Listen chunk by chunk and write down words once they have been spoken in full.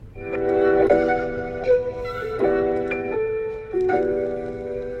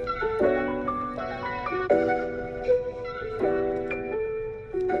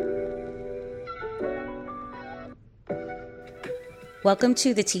Welcome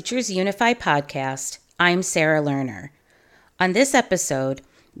to the Teachers Unify podcast. I'm Sarah Lerner. On this episode,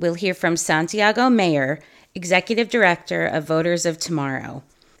 we'll hear from Santiago Mayer, Executive Director of Voters of Tomorrow.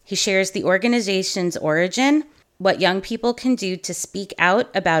 He shares the organization's origin, what young people can do to speak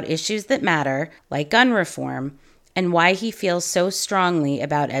out about issues that matter, like gun reform, and why he feels so strongly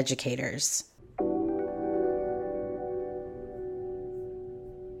about educators.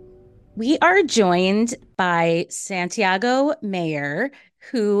 We are joined by Santiago Mayer,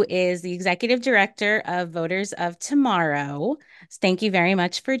 who is the Executive Director of Voters of Tomorrow. Thank you very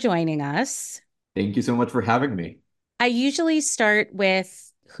much for joining us. Thank you so much for having me. I usually start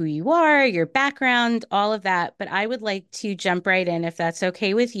with who you are, your background, all of that, but I would like to jump right in, if that's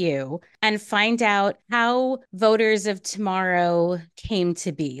okay with you, and find out how Voters of Tomorrow came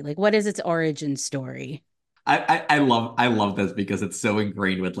to be. Like, what is its origin story? I love this because it's so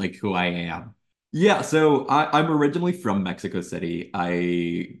ingrained with like who I am. Yeah, so I'm originally from Mexico City.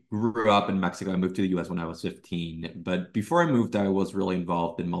 I grew up in Mexico. I moved to the US when I was 15. But before I moved, I was really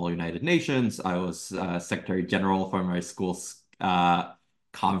involved in Molo United Nations. I was Secretary General for my school's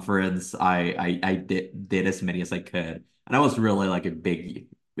conference. I did as many as I could. And I was really like a big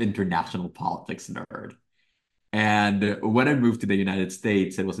international politics nerd. And when I moved to the United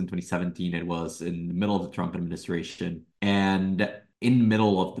States, it was in 2017. It was in the middle of the Trump administration and in the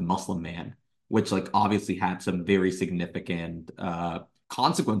middle of the Muslim ban, which like obviously had some very significant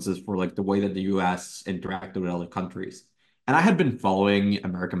consequences for like the way that the US interacted with other countries. And I had been following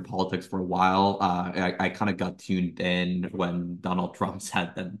American politics for a while. I kind of got tuned in when Donald Trump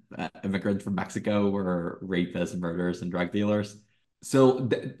said that immigrants from Mexico were rapists, murderers, and drug dealers. So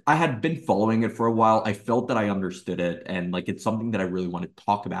I had been following it for a while. I felt that I understood it and like it's something that I really want to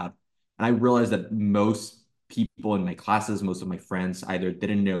talk about. And I realized that most people in my classes, most of my friends either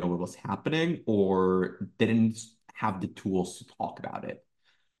didn't know what was happening or didn't have the tools to talk about it.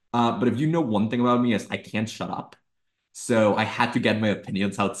 But if you know one thing about me is I can't shut up. So I had to get my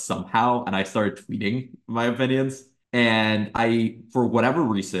opinions out somehow, and I started tweeting my opinions. And I, for whatever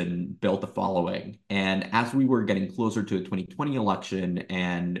reason, built a following. And as we were getting closer to the 2020 election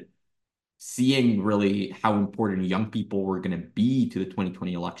and seeing really how important young people were going to be to the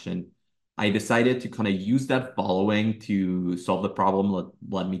 2020 election, I decided to kind of use that following to solve the problem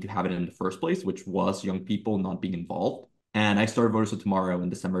that led me to have it in the first place, which was young people not being involved. And I started Voters of Tomorrow in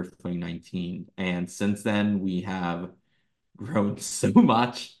December of 2019. And since then, we have grown so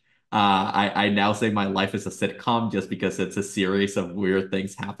much. I now say my life is a sitcom just because it's a series of weird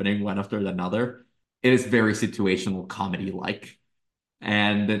things happening one after another. It is very situational comedy like.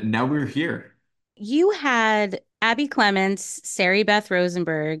 And now we're here. You had Abby Clements, Sari Beth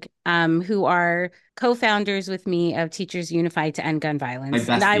Rosenberg, who are co-founders with me of Teachers Unified to End Gun My Violence.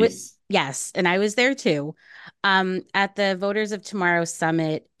 And I would, besties. yes, and I was there too, at the Voters of Tomorrow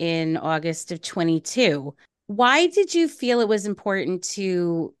Summit in August of 22. Why did you feel it was important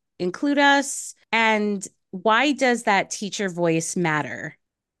to include us? And why does that teacher voice matter?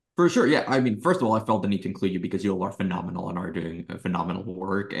 For sure. Yeah. I mean, first of all, I felt the need to include you because you all are phenomenal and are doing phenomenal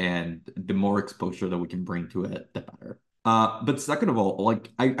work. And the more exposure that we can bring to it, the better. But second of all, like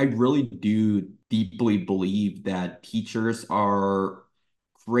I really do deeply believe that teachers are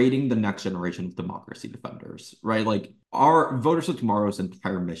creating the next generation of democracy defenders, right? Like our Voters of Tomorrow's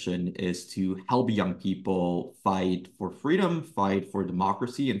entire mission is to help young people fight for freedom, fight for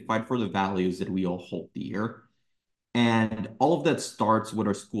democracy, and fight for the values that we all hold dear. And all of that starts with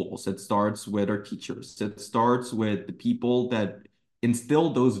our schools. It starts with our teachers. It starts with the people that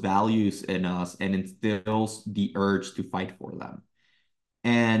instill those values in us and instills the urge to fight for them.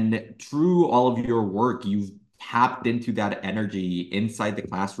 And through all of your work, you've tapped into that energy inside the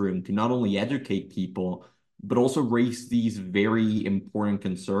classroom to not only educate people, but also raise these very important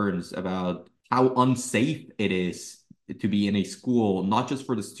concerns about how unsafe it is to be in a school, not just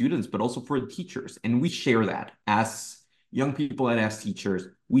for the students, but also for the teachers. And we share that as young people and as teachers.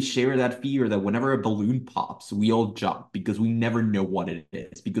 We share that fear that whenever a balloon pops, we all jump because we never know what it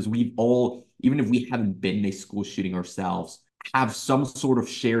is. Because we've all, even if we haven't been in a school shooting ourselves, have some sort of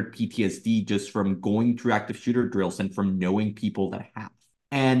shared PTSD just from going through active shooter drills and from knowing people that have.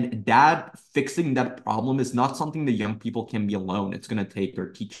 And that fixing that problem is not something that young people can be alone. It's going to take our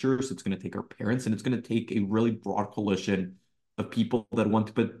teachers, it's going to take our parents, and it's going to take a really broad coalition of people that want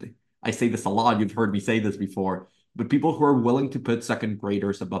to put, I say this a lot, you've heard me say this before, but people who are willing to put second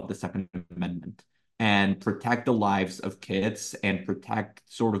graders above the Second Amendment and protect the lives of kids and protect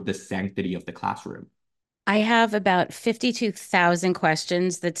sort of the sanctity of the classroom. I have about 52,000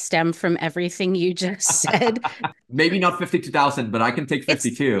 questions that stem from everything you just said. Maybe not 52,000, but I can take It's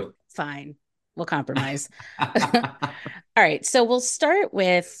 52. fine. We'll compromise. All right, so we'll start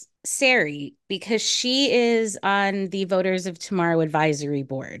with Sari because she is on the Voters of Tomorrow advisory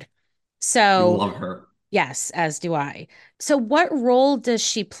board. We So, love her. yes, as do I. So, what role does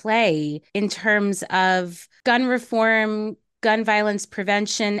she play in terms of gun reform, gun violence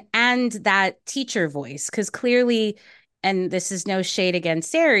prevention, and that teacher voice? Because clearly, and this is no shade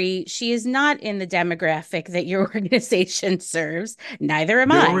against Sari, she is not in the demographic that your organization serves. Neither am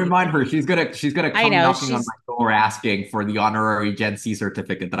Don't I. remind her. She's gonna I come know knocking on my door asking for the honorary Gen C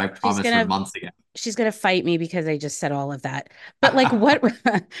certificate that I she's promised her gonna months ago. she's gonna fight me because I just said all of that. But like, what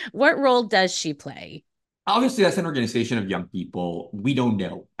what role does she play? Obviously, as an organization of young people, we don't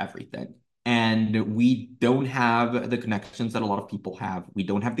know everything. And we don't have the connections that a lot of people have. We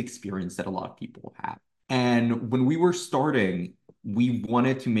don't have the experience that a lot of people have. And when we were starting, we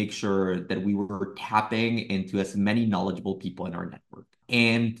wanted to make sure that we were tapping into as many knowledgeable people in our network.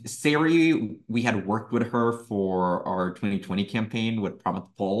 And Sari, we had worked with her for our 2020 campaign with Promise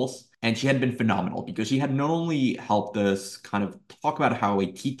Polls, and she had been phenomenal because she had not only helped us kind of talk about how a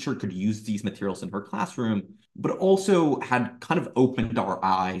teacher could use these materials in her classroom, but also had kind of opened our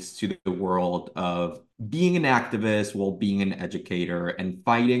eyes to the world of being an activist while being an educator and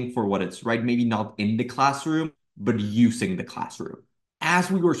fighting for what it's right, maybe not in the classroom, but using the classroom.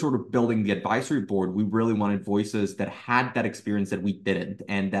 As we were sort of building the advisory board, we really wanted voices that had that experience that we didn't,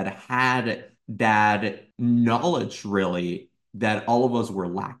 and that had that knowledge really that all of us were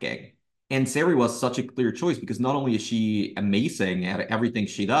lacking. And Sari was such a clear choice because not only is she amazing at everything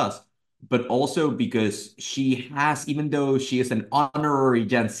she does, but also because she has, even though she is an honorary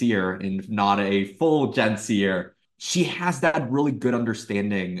Gen Zer and not a full Gen Zer, she has that really good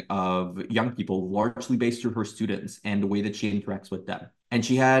understanding of young people, largely based through her students and the way that she interacts with them. And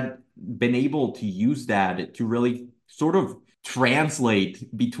she had been able to use that to really sort of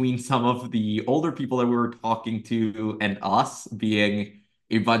translate between some of the older people that we were talking to and us being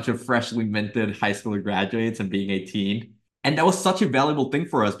a bunch of freshly minted high schooler graduates and being 18. And that was such a valuable thing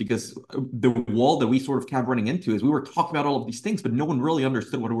for us because the wall that we sort of kept running into is we were talking about all of these things, but no one really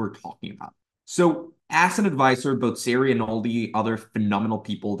understood what we were talking about. So, as an advisor, both Sari and all the other phenomenal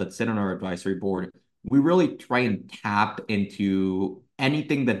people that sit on our advisory board, we really try and tap into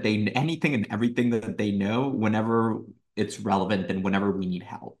anything and everything that they know whenever it's relevant and whenever we need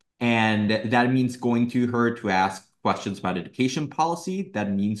help. And that means going to her to ask questions about education policy.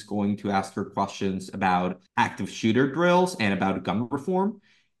 That means going to ask her questions about active shooter drills and about gun reform.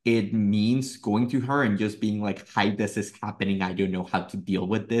 It means going to her and just being like, hi, this is happening. I don't know how to deal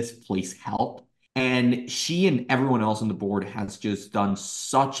with this. Please help. And she and everyone else on the board has just done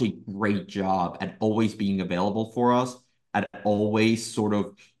such a great job at always being available for us, at always sort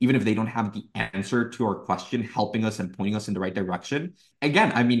of, even if they don't have the answer to our question, helping us and pointing us in the right direction.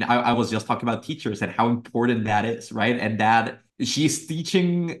 Again, I mean, I was just talking about teachers and how important that is, right? And that she's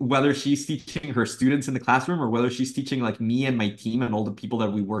teaching, whether she's teaching her students in the classroom or whether she's teaching like me and my team and all the people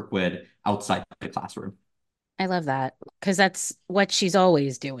that we work with outside the classroom. I love that because that's what she's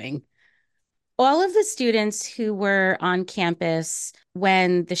always doing. All of the students who were on campus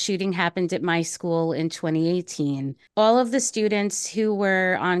when the shooting happened at my school in 2018, all of the students who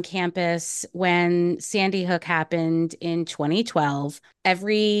were on campus when Sandy Hook happened in 2012,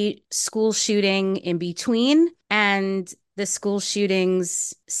 every school shooting in between, and the school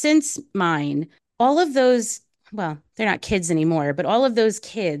shootings since mine, all of those, well, they're not kids anymore, but all of those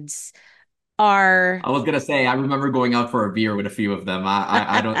kids are I was gonna say, I remember going out for a beer with a few of them.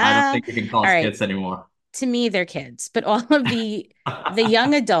 I don't all think we can call us right. kids anymore. To me they're kids, but all of the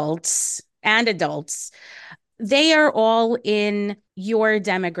young adults and adults, they are all in your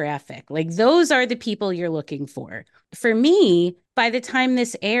demographic. Like those are the people you're looking for. For me, by the time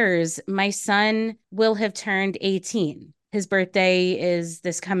this airs, my son will have turned 18. His birthday is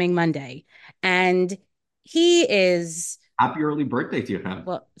this coming Monday, and he is, Happy early birthday to him.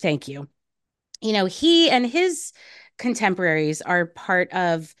 well, thank you. You know, he and his contemporaries are part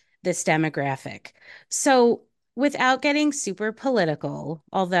of this demographic. So, without getting super political,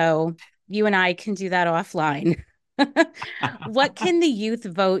 although you and I can do that offline, what can the youth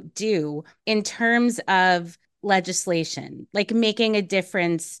vote do in terms of legislation, like making a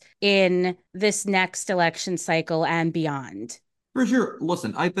difference in this next election cycle and beyond? For sure.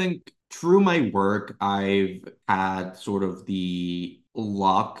 Listen, I think through my work, I've had sort of the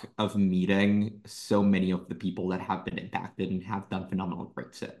luck of meeting so many of the people that have been impacted and have done phenomenal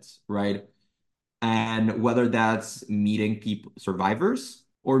Brexits, right? And whether that's meeting people, survivors,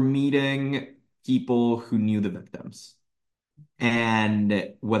 or meeting people who knew the victims.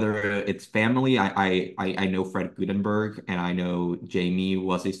 And whether it's family, I know Fred Gutenberg and I know Jamie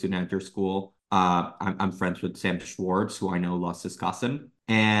was a student at your school. I'm friends with Sam Schwartz, who I know lost his cousin.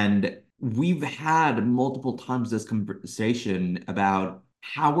 And we've had multiple times this conversation about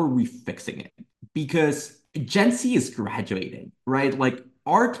how are we fixing it? Because Gen Z is graduating, right? Like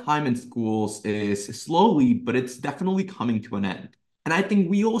our time in schools is slowly, but it's definitely coming to an end. And I think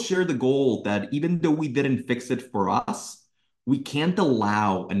we all share the goal that even though we didn't fix it for us, we can't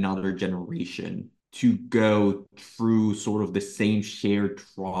allow another generation to go through sort of the same shared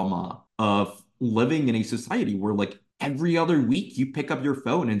trauma of living in a society where, like, every other week you pick up your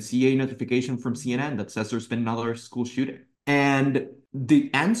phone and see a notification from CNN that says there's been another school shooting. And the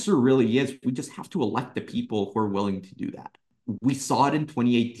answer really is we just have to elect the people who are willing to do that. We saw it in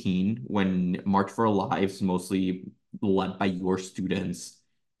 2018 when March for Our Lives, mostly led by your students,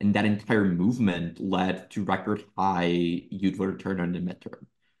 and that entire movement led to record high youth voter turnout in the midterm.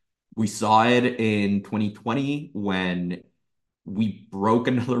 We saw it in 2020 when we broke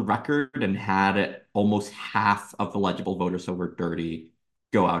another record and had almost half of eligible voters over 30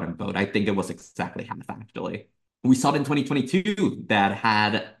 go out and vote. I think it was exactly half, actually. We saw it in 2022 that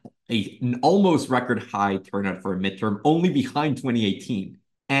had an almost record high turnout for a midterm, only behind 2018.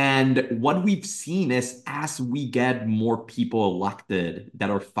 And what we've seen is as we get more people elected that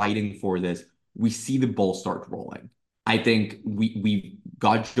are fighting for this, we see the ball start rolling. I think we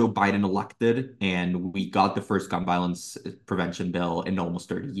got Joe Biden elected and we got the first gun violence prevention bill in almost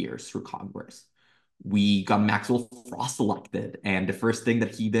 30 years through Congress. We got Maxwell Frost elected, and the first thing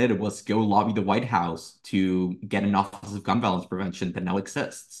that he did was go lobby the White House to get an Office of Gun Violence Prevention that now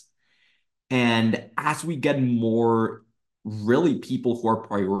exists. And as we get more really people who are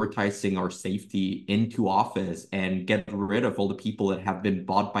prioritizing our safety into office and get rid of all the people that have been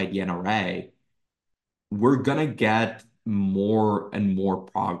bought by the NRA, we're gonna get more and more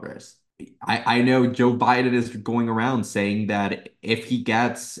progress. I know Joe Biden is going around saying that if he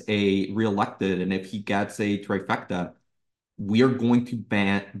gets a reelected and if he gets a trifecta, we are going to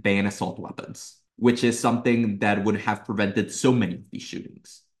ban assault weapons, which is something that would have prevented so many of these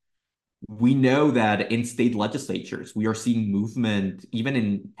shootings. We know that in state legislatures, we are seeing movement, even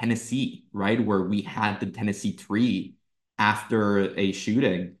in Tennessee, right, where we had the Tennessee tree after a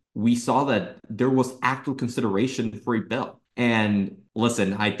shooting. We saw that there was actual consideration for a bill. And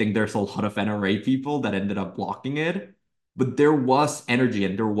listen, I think there's a lot of NRA people that ended up blocking it, but there was energy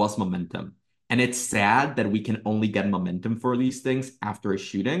and there was momentum. And it's sad that we can only get momentum for these things after a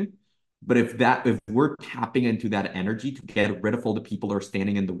shooting. But if we're tapping into that energy to get rid of all the people that are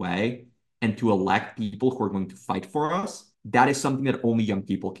standing in the way and to elect people who are going to fight for us, that is something that only young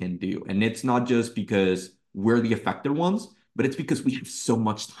people can do. And it's not just because we're the affected ones, but it's because we have so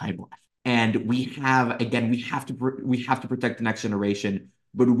much time left. And we have, again, we have to protect the next generation,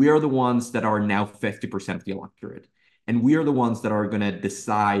 but we are the ones that are now 50% of the electorate. And we are the ones that are going to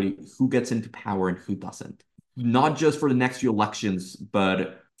decide who gets into power and who doesn't. Not just for the next few elections,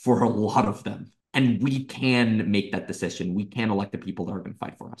 but for a lot of them. And we can make that decision. We can elect the people that are going to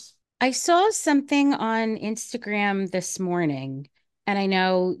fight for us. I saw something on Instagram this morning, and I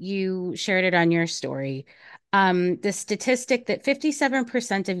know you shared it on your story. The statistic that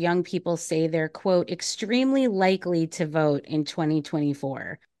 57% of young people say they're, quote, extremely likely to vote in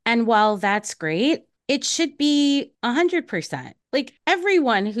 2024. And while that's great, it should be 100%. Like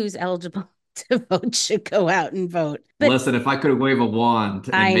everyone who's eligible to vote should go out and vote. But Listen, if I could wave a wand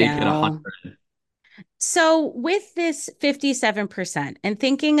and I make it know. 100. So, with this 57%, and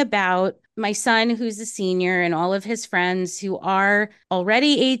thinking about my son who's a senior and all of his friends who are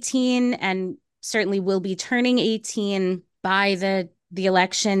already 18 and certainly will be turning 18 by the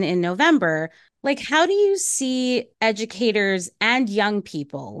election in November, like how do you see educators and young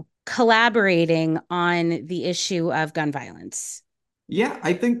people collaborating on the issue of gun violence? Yeah,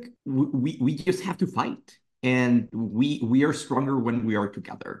 I think we just have to fight. And we are stronger when we are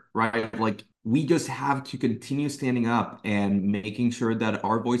together, right? Like we just have to continue standing up and making sure that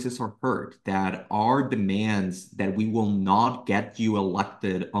our voices are heard, that our demands that we will not get you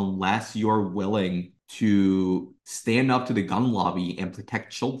elected unless you're willing to stand up to the gun lobby and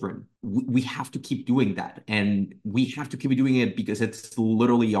protect children. We have to keep doing that. And we have to keep doing it because it's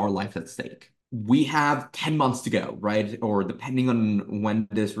literally our life at stake. We have 10 months to go, right? Or depending on when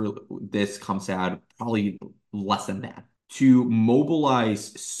this comes out, probably less than that, to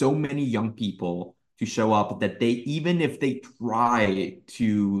mobilize so many young people to show up that they, even if they try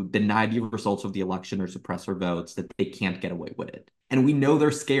to deny the results of the election or suppress their votes, that they can't get away with it. And we know they're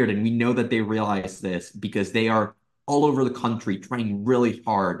scared, and we know that they realize this because they are all over the country trying really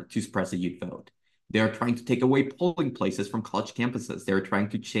hard to suppress the youth vote. They're trying to take away polling places from college campuses. They're trying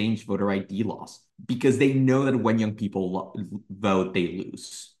to change voter ID laws because they know that when young people vote, they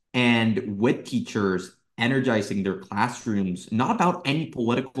lose. and with teachers energizing their classrooms, not about any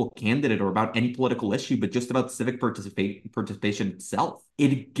political candidate or about any political issue, but just about civic participation itself.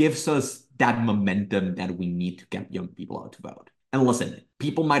 It gives us that momentum that we need to get young people out to vote. And listen,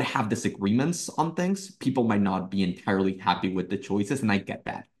 people might have disagreements on things. People might not be entirely happy with the choices, and I get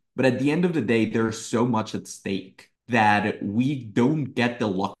that. But at the end of the day, there's so much at stake that we don't get the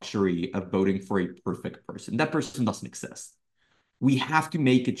luxury of voting for a perfect person. That person doesn't exist. We have to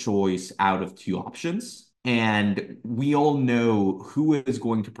make a choice out of two options. And we all know who is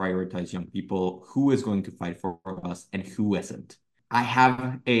going to prioritize young people, who is going to fight for us, and who isn't. I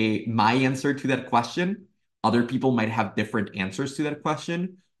have a my answer to that question. Other people might have different answers to that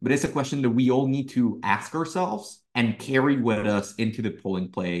question, but it's a question that we all need to ask ourselves and carry with us into the polling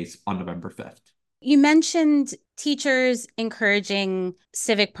place on November 5th. You mentioned teachers encouraging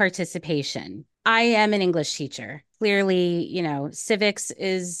civic participation. I am an English teacher. Clearly, civics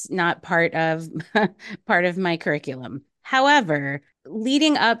is not part of part of my curriculum. However,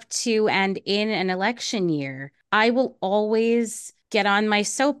 leading up to and in an election year, I will always get on my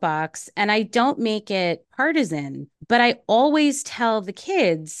soapbox and I don't make it partisan, but I always tell the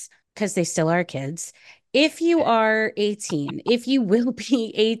kids, because they still are kids, if you are 18, if you will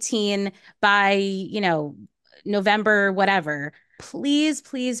be 18 by, November, whatever, please,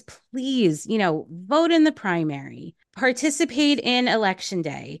 please, please, vote in the primary, participate in election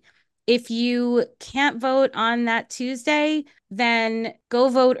day. If you can't vote on that Tuesday, then go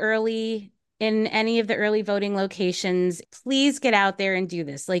vote early in any of the early voting locations. Please get out there and do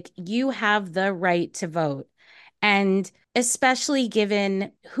this. Like, you have the right to vote. And especially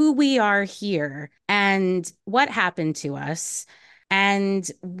given who we are here and what happened to us and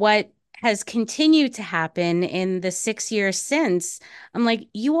what has continued to happen in the 6 years since, I'm like,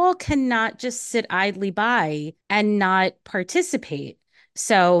 you all cannot just sit idly by and not participate.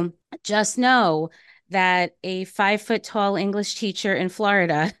 So just know that a 5 foot tall English teacher in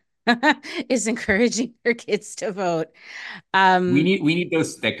Florida is encouraging her kids to vote. Um, We need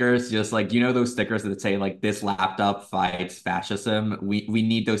those stickers, just like those stickers that say like this laptop fights fascism. We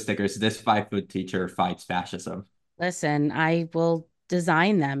need those stickers. This 5 foot teacher fights fascism. Listen, I will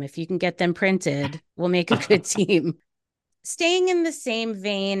design them. If you can get them printed, we'll make a good team. Staying in the same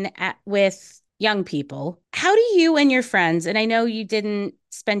vein with young people, how do you and your friends, and I know you didn't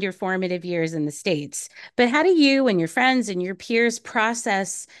spend your formative years in the States, but how do you and your friends and your peers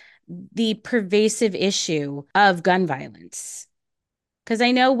process the pervasive issue of gun violence? Because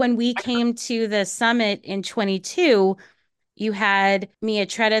I know when we came to the summit in 22, you had Mia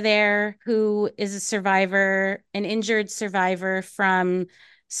Tretta there, who is a survivor, an injured survivor from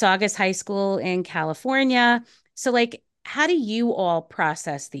Saugus High School in California. So, like, how do you all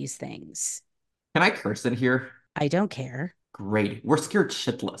process these things? Can I curse in here? I don't care. Great. We're scared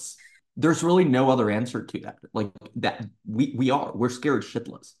shitless. There's really no other answer to that. Like that we're scared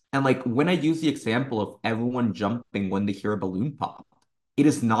shitless. And like when I use the example of everyone jumping when they hear a balloon pop, it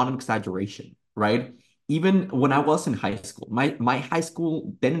is not an exaggeration, right? Even when I was in high school, my high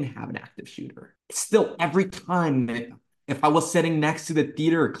school didn't have an active shooter. Still, every time if I was sitting next to the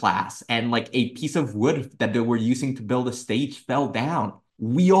theater class and like a piece of wood that they were using to build a stage fell down,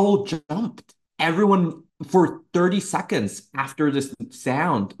 we all jumped. Everyone, for 30 seconds after this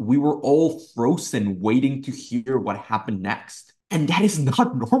sound, we were all frozen waiting to hear what happened next. And that is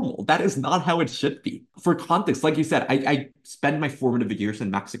not normal. That is not how it should be. For context, like you said, I spent my formative years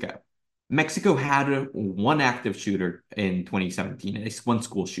in Mexico. Mexico had one active shooter in 2017, and it's one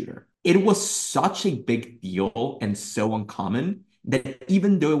school shooter. It was such a big deal and so uncommon that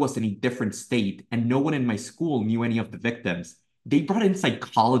even though it was in a different state and no one in my school knew any of the victims, they brought in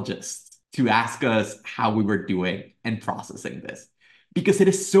psychologists to ask us how we were doing and processing this because it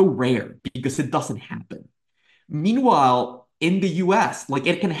is so rare, because it doesn't happen. Meanwhile, in the US, like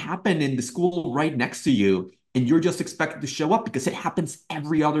it can happen in the school right next to you, and you're just expected to show up because it happens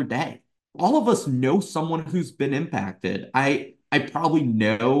every other day. All of us know someone who's been impacted. I probably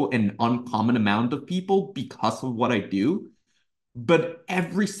know an uncommon amount of people because of what I do, but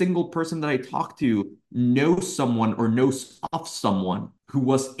every single person that I talk to knows someone or knows of someone who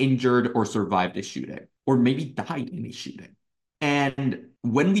was injured or survived a shooting, or maybe died in a shooting. And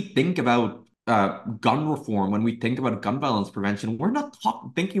when we think about gun reform, when we think about gun violence prevention, we're not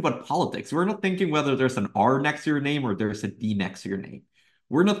thinking about politics. We're not thinking whether there's an R next to your name or there's a D next to your name.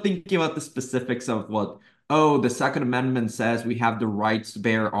 We're not thinking about the specifics of what, oh, the Second Amendment says we have the rights to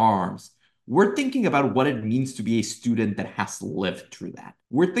bear arms. We're thinking about what it means to be a student that has lived through that.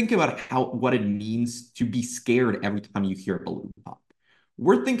 We're thinking about what it means to be scared every time you hear a balloon pop.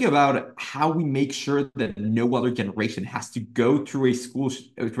 We're thinking about how we make sure that no other generation has to go through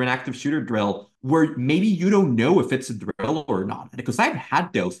through an active shooter drill where maybe you don't know if it's a drill or not. Because I've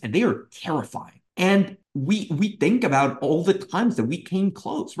had those and they are terrifying. And we think about all the times that we came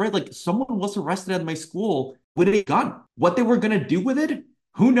close, right? Like someone was arrested at my school with a gun. What they were gonna do with it,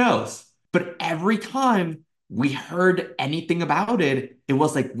 who knows? But every time we heard anything about it, it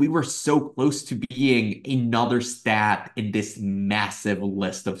was like we were so close to being another stat in this massive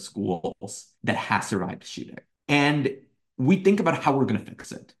list of schools that has survived shooting. And we think about how we're going to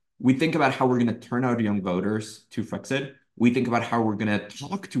fix it. We think about how we're going to turn out young voters to fix it. We think about how we're going to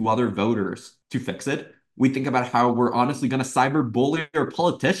talk to other voters to fix it. We think about how we're honestly going to cyberbully our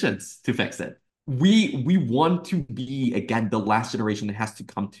politicians to fix it. We want to be, again, the last generation that has to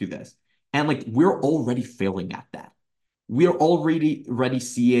come to this. And like we're already failing at that. We're already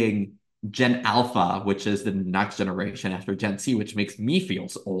seeing Gen Alpha, which is the next generation after Gen Z, which makes me feel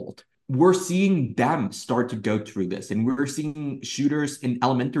old. We're seeing them start to go through this, and we're seeing shooters in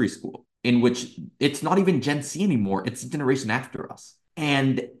elementary school, in which it's not even Gen Z anymore, it's the generation after us.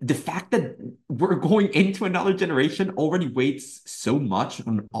 And the fact that we're going into another generation already weighs so much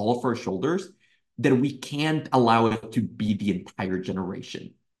on all of our shoulders that we can't allow it to be the entire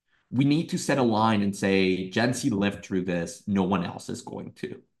generation. We need to set a line and say, Gen Z lived through this, no one else is going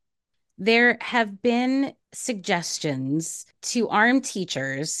to. There have been suggestions to arm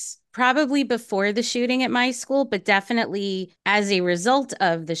teachers, probably before the shooting at my school, but definitely as a result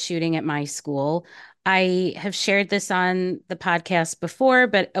of the shooting at my school. I have shared this on the podcast before,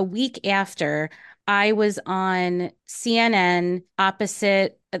 but a week after, I was on CNN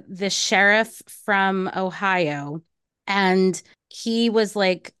opposite the sheriff from Ohio, and he was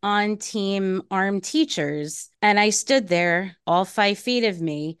like on team armed teachers. And I stood there, all 5 feet of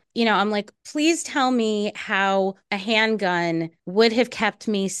me. I'm like, please tell me how a handgun would have kept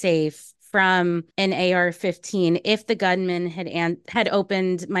me safe from an AR-15 if the gunman had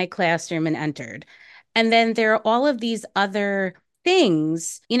opened my classroom and entered. And then there are all of these other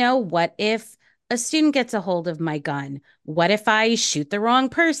things. What if a student gets a hold of my gun? What if I shoot the wrong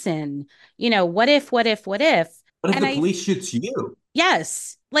person? What if? But if And the I police shoots you,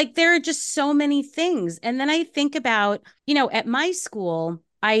 Yes. Like there are just so many things. And then I think about, at my school,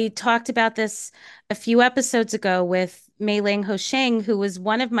 I talked about this a few episodes ago with Mei Ling Hosheng, who was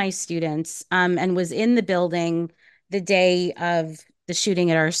one of my students, and was in the building the day of the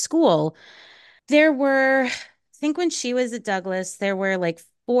shooting at our school. There were, I think when she was at Douglas, there were like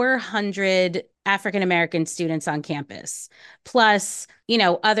 400 African American students on campus, plus,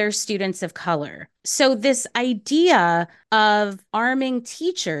 other students of color. So, this idea of arming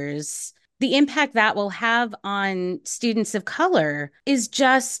teachers, the impact that will have on students of color is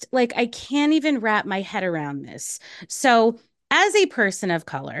just like, I can't even wrap my head around this. So, as a person of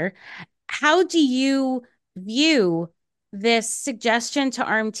color, how do you view this suggestion to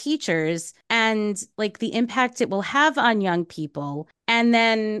arm teachers and like the impact it will have on young people? And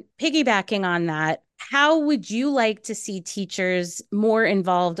then piggybacking on that, how would you like to see teachers more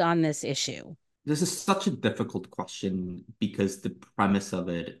involved on this issue? this is such a difficult question because the premise of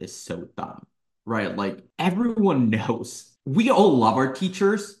it is so dumb, right? Like everyone knows we all love our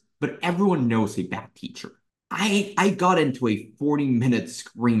teachers, but everyone knows a bad teacher. I got into a 40-minute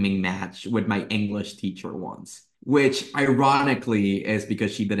screaming match with my English teacher once, which ironically is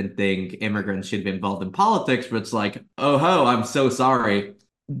because she didn't think immigrants should be involved in politics, but it's like, oh ho, I'm so sorry.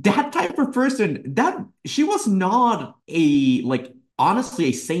 That type of person, that she was not a like honestly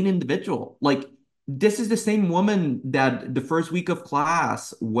a sane individual. Like this is the same woman that the first week of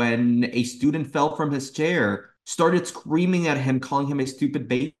class, when a student fell from his chair, started screaming at him, calling him a stupid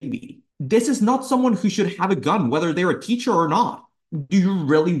baby. This is not someone who should have a gun, whether they're a teacher or not. Do you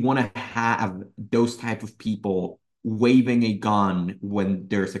really want to have those type of people waving a gun when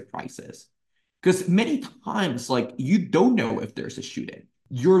there's a crisis? Because many times, like, you don't know if there's a shooting.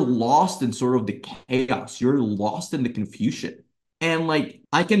 You're lost in sort of the chaos. You're lost in the confusion. And like,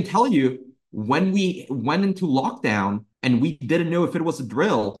 I can tell you, when we went into lockdown and we didn't know if it was a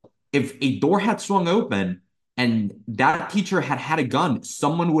drill, if a door had swung open and that teacher had had a gun,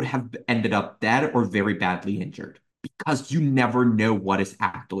 someone would have ended up dead or very badly injured because you never know what is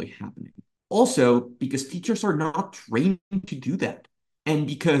actually happening. Also, because teachers are not trained to do that and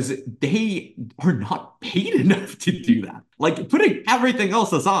because they are not paid enough to do that. Like putting everything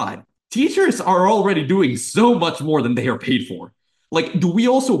else aside, teachers are already doing so much more than they are paid for. Like, do we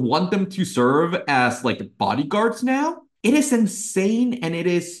also want them to serve as like bodyguards now? It is insane and it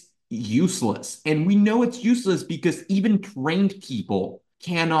is useless. And we know it's useless because even trained people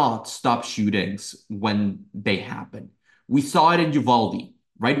cannot stop shootings when they happen. We saw it in Uvalde,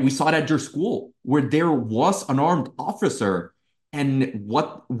 right? We saw it at your school where there was an armed officer. And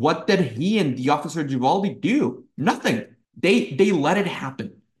what did he and the officer at Uvalde do? Nothing. They let it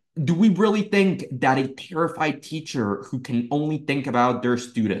happen. Do we really think that a terrified teacher who can only think about their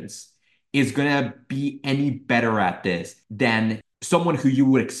students is going to be any better at this than someone who you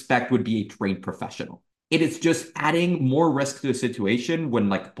would expect would be a trained professional? It is just adding more risk to the situation when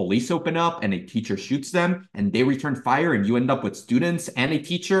like police open up and a teacher shoots them and they return fire and you end up with students and a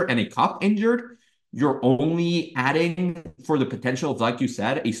teacher and a cop injured. You're only adding for the potential of, like you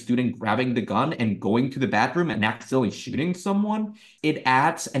said, a student grabbing the gun and going to the bathroom and accidentally shooting someone. It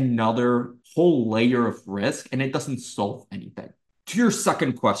adds another whole layer of risk and it doesn't solve anything. To your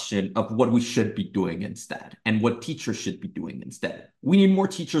second question of what we should be doing instead and what teachers should be doing instead, we need more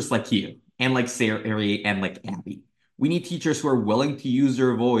teachers like you and like Sarah and like Abby. We need teachers who are willing to use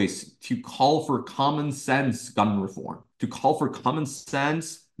their voice to call for common sense gun reform, to call for common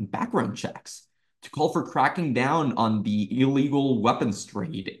sense background checks, to call for cracking down on the illegal weapons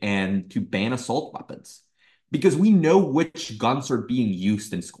trade and to ban assault weapons. Because we know which guns are being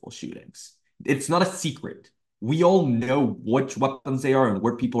used in school shootings. It's not a secret. We all know which weapons they are and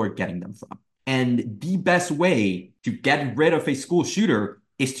where people are getting them from. And the best way to get rid of a school shooter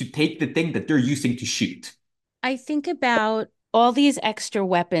is to take the thing that they're using to shoot. I think about all these extra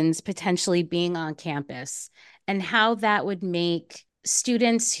weapons potentially being on campus and how that would make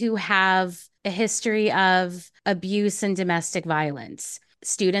students who have a history of abuse and domestic violence,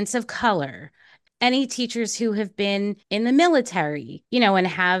 students of color, any teachers who have been in the military, and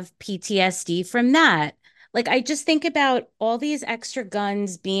have PTSD from that. Like, I just think about all these extra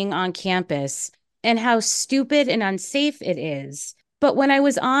guns being on campus and how stupid and unsafe it is. But when I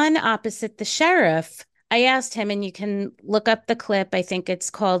was on opposite the sheriff, I asked him, and you can look up the clip. I think it's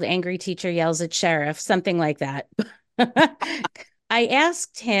called Angry Teacher Yells at Sheriff, something like that. I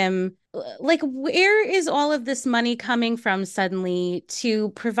asked him, like, where is all of this money coming from suddenly to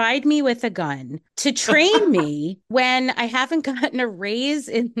provide me with a gun, to train me when I haven't gotten a raise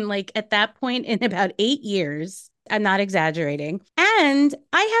in, like, at that point in about 8 years? I'm not exaggerating. And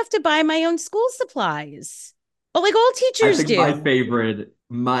I have to buy my own school supplies. Oh, like all I teachers think my do. favorite,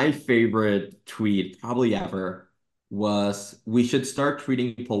 my favorite tweet probably ever was we should start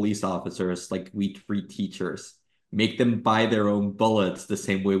treating police officers like we treat teachers. Make them buy their own bullets the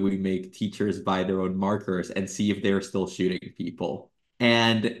same way we make teachers buy their own markers and see if they're still shooting people.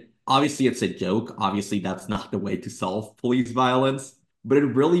 And obviously it's a joke. Obviously that's not the way to solve police violence, but it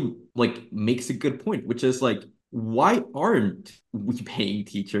really like makes a good point, which is like why aren't we paying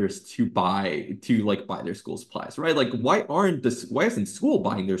teachers to buy their school supplies, right? Like why isn't school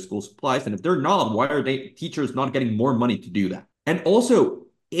buying their school supplies? And if they're not, why are they teachers not getting more money to do that? And also,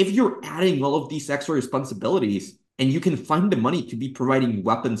 if you're adding all of these extra responsibilities and you can find the money to be providing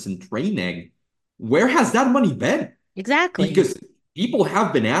weapons and training, where has that money been? Exactly. Because people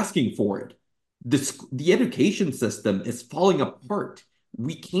have been asking for it. The education system is falling apart.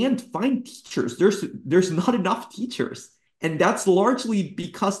 We can't find teachers. There's not enough teachers. And that's largely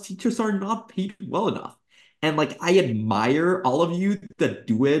because teachers are not paid well enough. And like I admire all of you that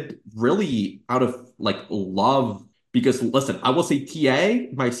do it really out of like love. Because listen, I will say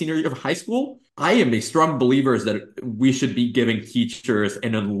TA, my senior year of high school, I am a strong believer that we should be giving teachers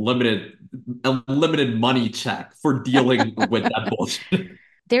an unlimited money check for dealing with that bullshit.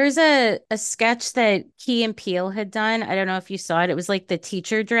 There's a sketch that Key and Peele had done. I don't know if you saw it. It was like the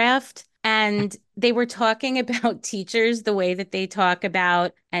teacher draft. And they were talking about teachers the way that they talk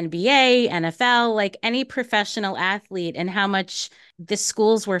about NBA, NFL, like any professional athlete, and how much the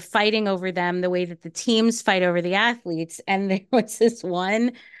schools were fighting over them the way that the teams fight over the athletes. And there was this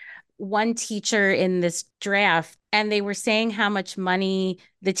one teacher in this draft, and they were saying how much money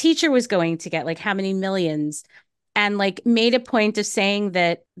the teacher was going to get, like how many millions, and like made a point of saying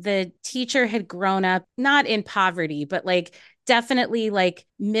that the teacher had grown up not in poverty, but like definitely like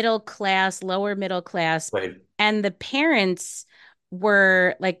middle class, lower middle class. Right. And the parents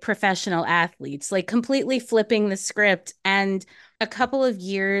were like professional athletes, like completely flipping the script. And a couple of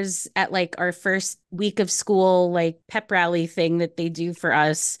years at like our first week of school, like pep rally thing that they do for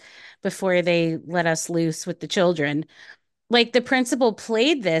us before they let us loose with the children, like the principal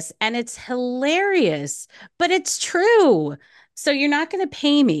played this and it's hilarious, but it's true. So you're not going to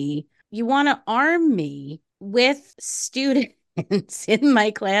pay me. You want to arm me with students in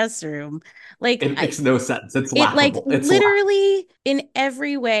my classroom. Like It makes no sense. It's it like laughable. It's laughable. literally in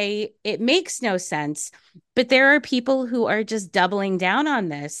every way it makes no sense, but there are people who are just doubling down on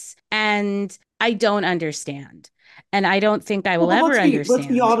this and I don't understand. And I don't think I Well, will but ever let's be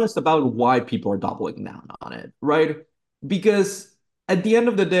understand. honest about why people are doubling down on it, right? Because at the end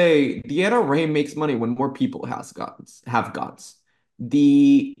of the day, the NRA makes money when more people has guns have guns.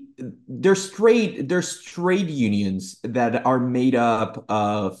 The there's trade unions that are made up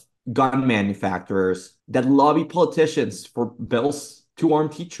of gun manufacturers that lobby politicians for bills to arm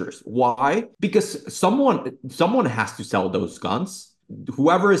teachers. Why? Because someone has to sell those guns.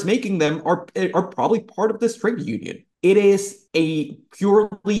 Whoever is making them are probably part of this trade union. It is a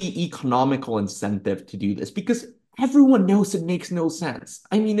purely economical incentive to do this because everyone knows it makes no sense.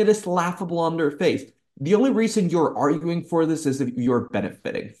 I mean, it is laughable on their face. The only reason you're arguing for this is if you're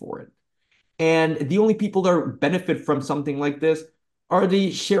benefiting for it. And the only people that benefit from something like this are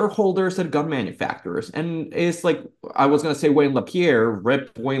the shareholders at gun manufacturers. And it's like I was gonna say Wayne LaPierre,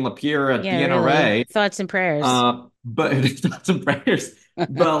 rip Wayne LaPierre at Yeah, the really. NRA. Thoughts and prayers. But it's not some prayers.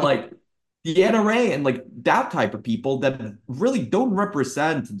 But like the NRA and like that type of people that really don't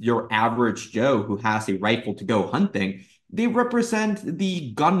represent your average Joe who has a rifle to go hunting. They represent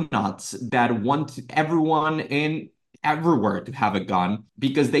the gun nuts that want everyone in everywhere to have a gun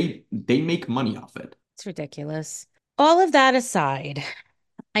because they make money off it. It's ridiculous. All of that aside,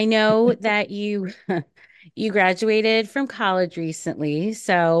 I know that you you graduated from college recently,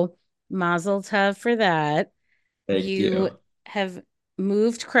 so mazel tov for that. Thank You you. have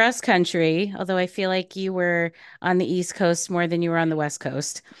moved cross country, although I feel like you were on the East Coast more than you were on the West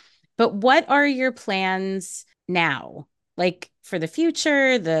Coast. But what are your plans now? Like for the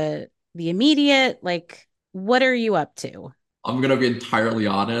future, the immediate, like what are you up to? I'm gonna be entirely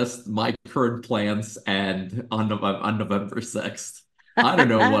honest. My current plans end on November 6th. I don't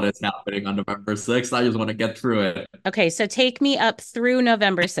know what is happening on November 6th. I just want to get through it. Okay, so take me up through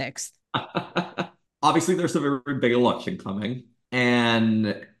November 6th. Obviously, there's a very big election coming,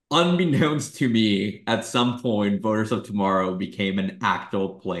 and unbeknownst to me, at some point, Voters of Tomorrow became an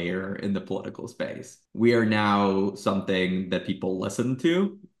actual player in the political space. We are now something that people listen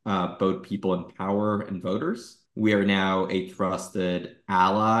to, both people in power and voters. We are now a trusted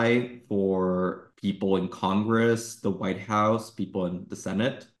ally for people in Congress, the White House, people in the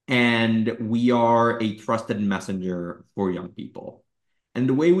Senate, and we are a trusted messenger for young people. And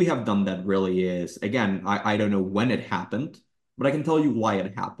the way we have done that really is, again, I don't know when it happened, but I can tell you why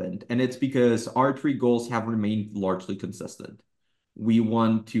it happened. And it's because our three goals have remained largely consistent. We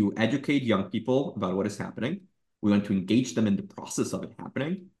want to educate young people about what is happening. We want to engage them in the process of it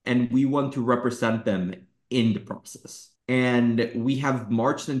happening. And we want to represent them in the process. And we have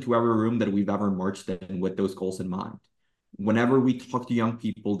marched into every room that we've ever marched in with those goals in mind. Whenever we talk to young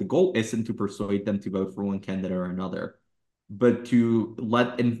people, the goal isn't to persuade them to vote for one candidate or another, but to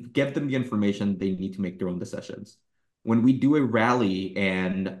let and give them the information they need to make their own decisions. When we do a rally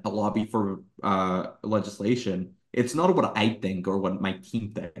and a lobby for legislation, it's not what I think or what my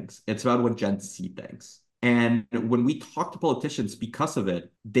team thinks. It's about what Gen Z thinks. And when we talk to politicians because of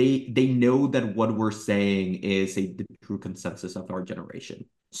it, they know that what we're saying is the true consensus of our generation.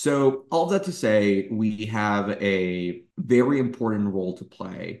 So, all that to say, we have a very important role to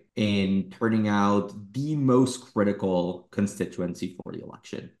play in turning out the most critical constituency for the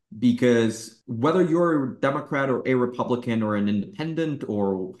election. Because whether you're a Democrat or a Republican or an independent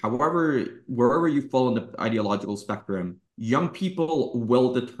or however, wherever you fall in the ideological spectrum, young people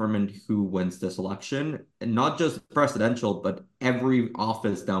will determine who wins this election, and not just presidential, but every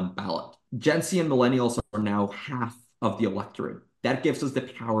office down ballot. Gen Z and millennials are now half of the electorate. That gives us the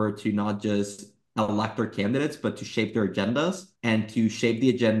power to not just elect our candidates, but to shape their agendas and to shape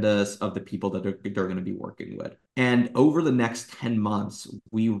the agendas of the people that they're going to be working with. And over the next 10 months,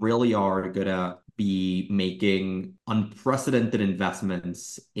 we really are going to be making unprecedented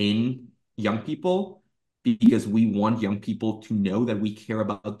investments in young people because we want young people to know that we care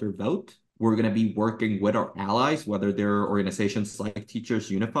about their vote. We're going to be working with our allies, whether they're organizations like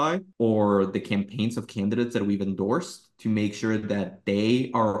Teachers Unify or the campaigns of candidates that we've endorsed, to make sure that they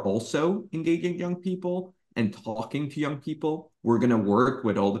are also engaging young people and talking to young people. We're going to work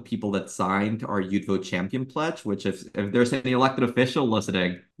with all the people that signed our Youth Vote Champion Pledge, which if there's any elected official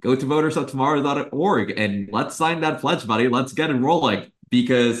listening, go to votersoftomorrow.org and let's sign that pledge, buddy. Let's get it rolling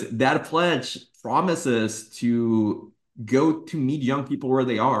because that pledge promises to go to meet young people where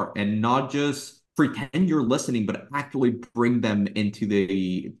they are and not just pretend you're listening, but actually bring them into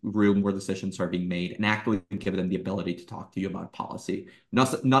the room where decisions are being made and actually give them the ability to talk to you about policy.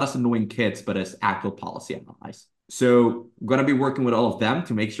 Not as annoying kids, but as actual policy allies. So I'm going to be working with all of them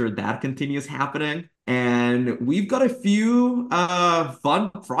to make sure that continues happening. And we've got a few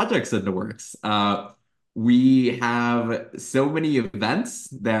fun projects in the works. We have so many events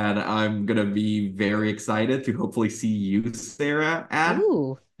that I'm gonna be very excited to hopefully see you, Sarah, at.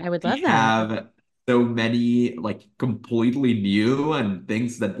 Ooh, I would We love that. have so many like completely new and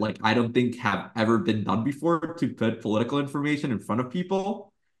things that like I don't think have ever been done before to put political information in front of people.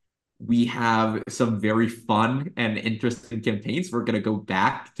 We have some very fun and interesting campaigns. We're going to go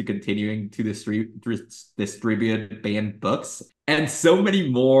back to continuing to distribute banned books and so many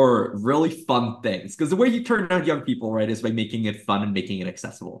more really fun things. Because the way you turn out young people, right, is by making it fun and making it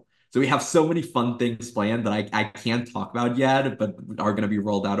accessible. So we have so many fun things planned that I can't talk about yet, but are going to be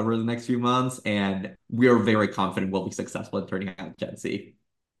rolled out over the next few months. And we are very confident we'll be successful in turning out Gen Z.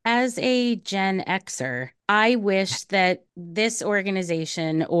 As a Gen Xer, I wish that this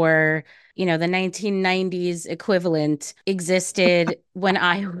organization or, the 1990s equivalent existed when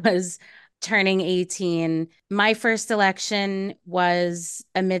I was turning 18. My first election was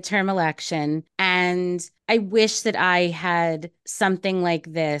a midterm election, and I wish that I had something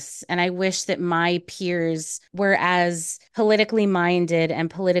like this. And I wish that my peers were as politically minded and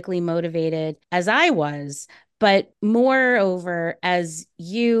politically motivated as I was. But moreover, as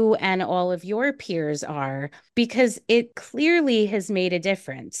you and all of your peers are, because it clearly has made a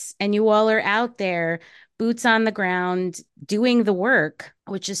difference. And you all are out there, boots on the ground, doing the work,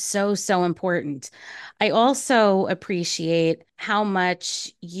 which is so, so important. I also appreciate how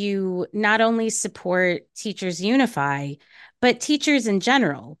much you not only support Teachers Unify, but teachers in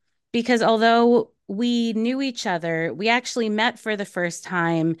general. Because although we knew each other, we actually met for the first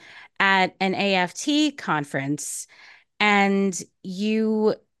time at an AFT conference, and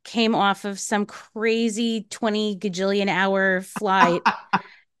you came off of some crazy 20 gajillion hour flight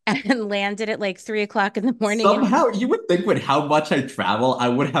and landed at like 3 o'clock in the morning. And Somehow, you would think with how much I travel, I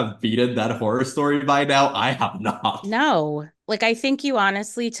would have beaten that horror story by now. I have not. no, like I think you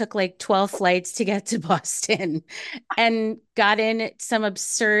honestly took like 12 flights to get to Boston and got in at some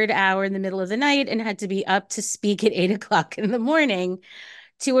absurd hour in the middle of the night and had to be up to speak at 8 o'clock in the morning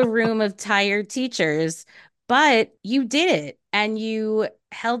to a room of tired teachers, but you did it and you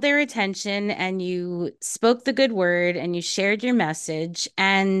held their attention and you spoke the good word and you shared your message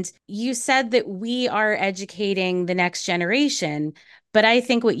and you said that we are educating the next generation. But I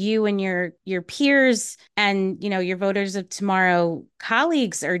think what you and your peers and your voters of tomorrow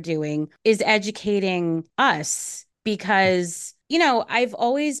colleagues are doing is educating us because I've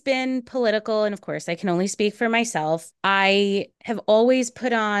always been political, and of course, I can only speak for myself. I have always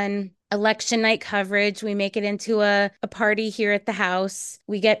put on election night coverage. We make it into a party here at the house.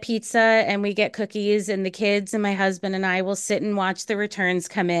 We get pizza and we get cookies, and the kids and my husband and I will sit and watch the returns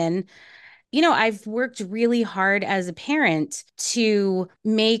come in. I've worked really hard as a parent to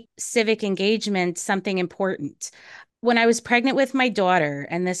make civic engagement something important. When I was pregnant with my daughter,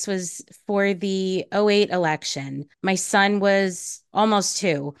 and this was for the '08 election, my son was almost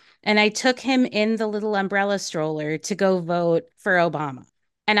 2, and I took him in the little umbrella stroller to go vote for Obama.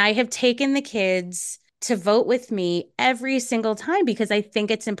 And I have taken the kids to vote with me every single time because I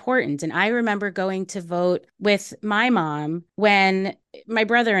think it's important. And I remember going to vote with my mom when my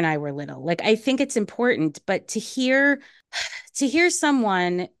brother and I were little. Like I think it's important, but to hear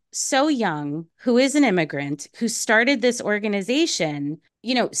someone so young who is an immigrant who started this organization,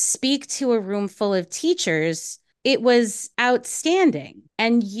 speak to a room full of teachers, it was outstanding.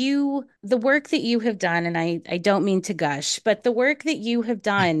 And the work that you have done, and I don't mean to gush, but the work that you have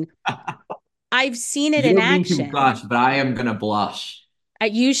done, I've seen it You in don't mean to action. gush, but I am gonna blush.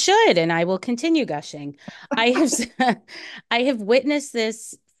 You should, and I will continue gushing. I have I have witnessed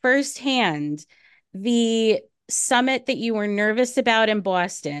this firsthand. The summit that you were nervous about in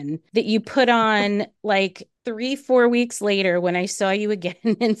Boston, that you put on like 3, 4 weeks later when I saw you again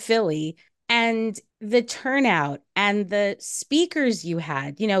in Philly, and the turnout and the speakers you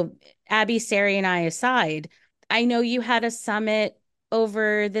had, Abby, Sari, and I aside, I know you had a summit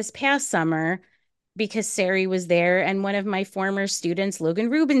over this past summer because Sari was there and one of my former students, Logan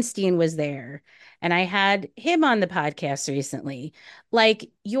Rubenstein, was there. And I had him on the podcast recently. Like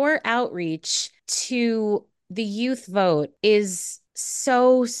your outreach to the youth vote is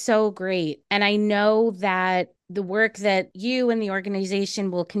so, so great. And I know that the work that you and the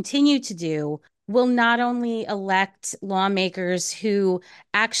organization will continue to do will not only elect lawmakers who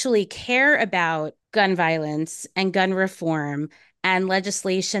actually care about gun violence and gun reform and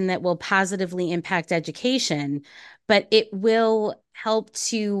legislation that will positively impact education, but it will help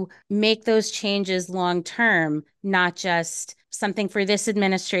to make those changes long term, not just something for this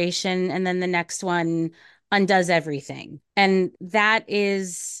administration and then the next one undoes everything. And that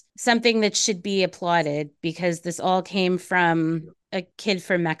is something that should be applauded because this all came from a kid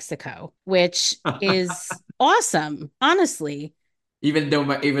from Mexico, which is awesome, honestly. Even though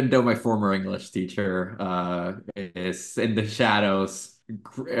my former English teacher is in the shadows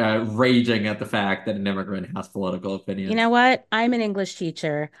raging at the fact that an immigrant has political You know opinions. what? I'm an English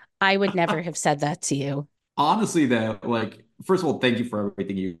teacher. I would never have said that to you. Honestly, though, like first of all, thank you for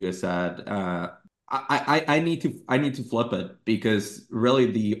everything you just said. I need to flip it because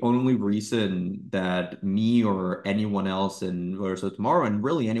really the only reason that me or anyone else in Voters of Tomorrow and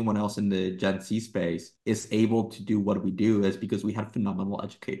really anyone else in the Gen Z space is able to do what we do is because we had phenomenal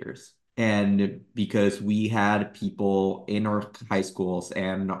educators. And because we had people in our high schools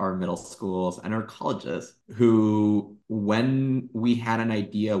and our middle schools and our colleges who, when we had an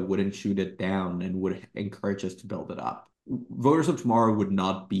idea, wouldn't shoot it down and would encourage us to build it up. Voters of Tomorrow would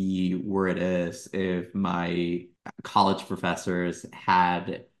not be where it is if my college professors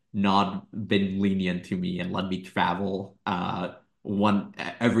had not been lenient to me and let me travel one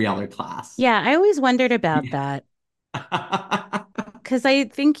every other class. Yeah, I always wondered about Yeah. that because I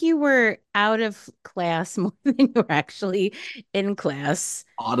think you were out of class more than you were actually in class.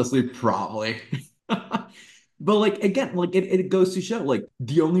 Honestly, probably. But like again, like it goes to show like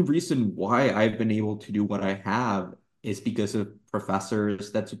the only reason why I've been able to do what I have is because of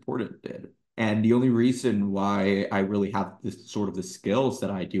professors that supported it. And the only reason why I really have this sort of the skills that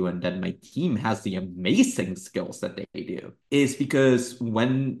I do and that my team has the amazing skills that they do is because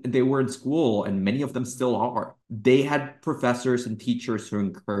when they were in school, and many of them still are, they had professors and teachers who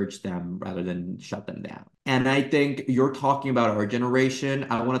encouraged them rather than shut them down. And I think you're talking about our generation.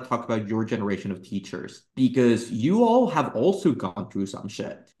 I want to talk about your generation of teachers because you all have also gone through some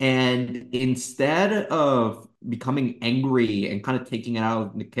shit. And instead of becoming angry and kind of taking it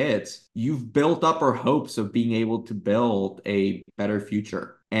out on the kids, you've built up our hopes of being able to build a better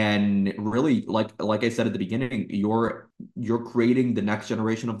future. And really, like I said at the beginning, you're creating the next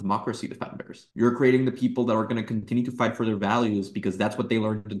generation of democracy defenders. You're creating the people that are going to continue to fight for their values because that's what they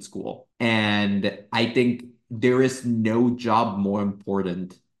learned in school. And I think there is no job more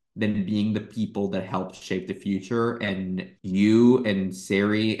important than being the people that help shape the future. And you and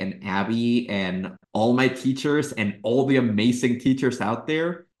Sari and Abby and all my teachers and all the amazing teachers out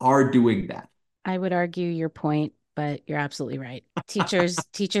there are doing that. I would argue your point, but you're absolutely right.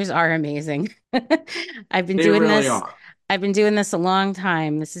 Teachers are amazing. I've been They doing really this. are. I've been doing this a long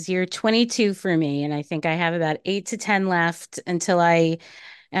time. This is year 22 for me, and I think I have about 8 to 10 left until I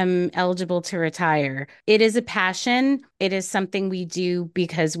am eligible to retire. It is a passion. It is something we do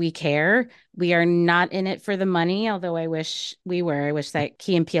because we care. We are not in it for the money, although I wish we were. I wish that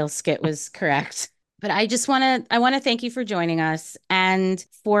Key and Peele skit was correct. But I want to thank you for joining us and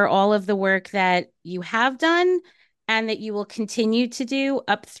for all of the work that you have done and that you will continue to do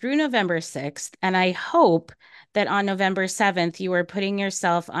up through November 6th. And I hope that on November 7th, you are putting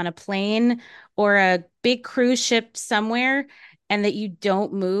yourself on a plane or a big cruise ship somewhere and that you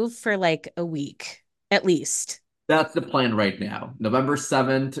don't move for like a week at least. That's the plan right now. November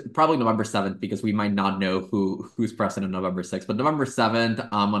 7th, probably November 7th, because we might not know who's president on November 6th. But November 7th,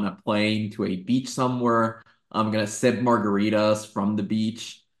 I'm on a plane to a beach somewhere. I'm gonna sip margaritas from the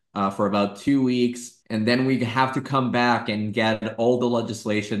beach for about 2 weeks. And then we have to come back and get all the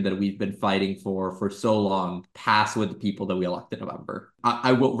legislation that we've been fighting for so long passed with the people that we elect in November.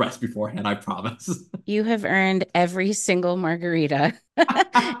 I will rest beforehand, I promise. You have earned every single margarita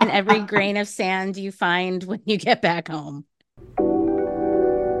and every grain of sand you find when you get back home.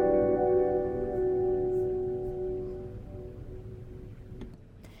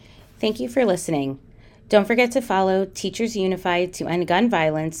 Thank you for listening. Don't forget to follow Teachers Unified to End Gun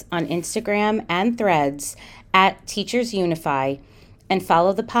Violence on Instagram and Threads at Teachers Unify, and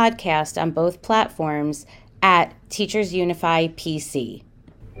follow the podcast on both platforms at Teachers Unify PC.